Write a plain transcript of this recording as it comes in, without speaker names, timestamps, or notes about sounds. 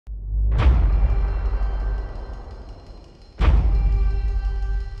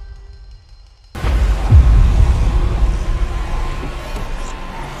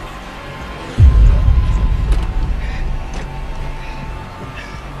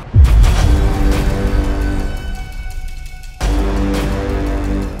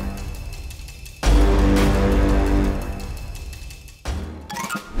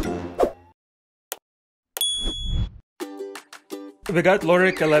We got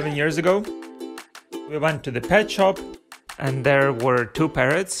Lorik 11 years ago. We went to the pet shop and there were two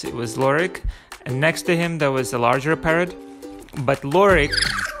parrots. It was Lorik, and next to him there was a larger parrot. But Lorik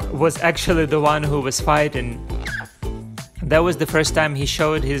was actually the one who was fighting. That was the first time he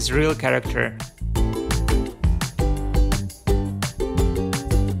showed his real character.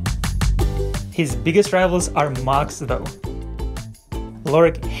 His biggest rivals are mugs though.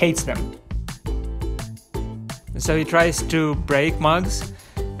 Lorik hates them. So he tries to break mugs.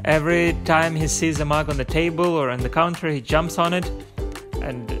 Every time he sees a mug on the table or on the counter, he jumps on it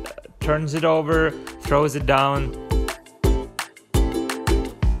and turns it over, throws it down.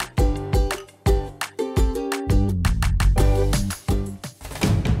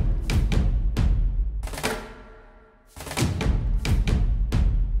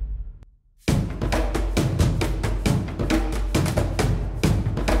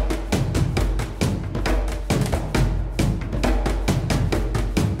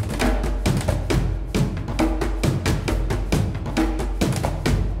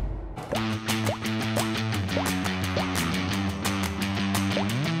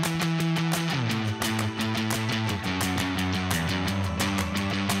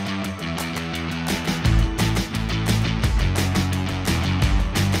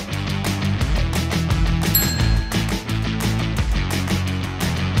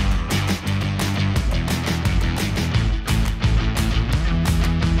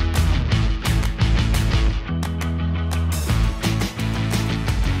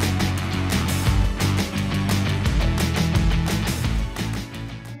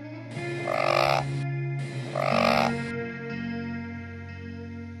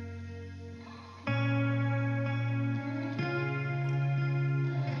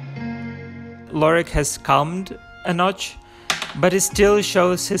 Lorik has calmed a notch, but he still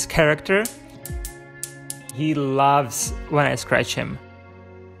shows his character. He loves when I scratch him.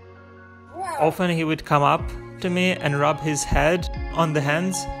 Often he would come up to me and rub his head on the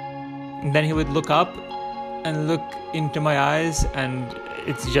hands, and then he would look up and look into my eyes, and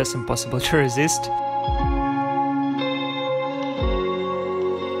it's just impossible to resist.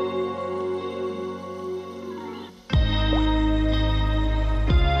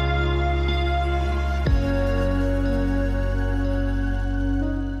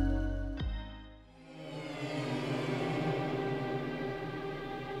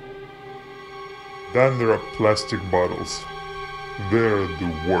 Then there are plastic bottles. They're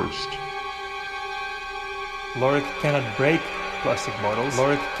the worst. Lorik cannot break plastic bottles.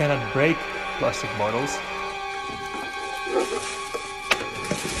 Lorik cannot break plastic bottles.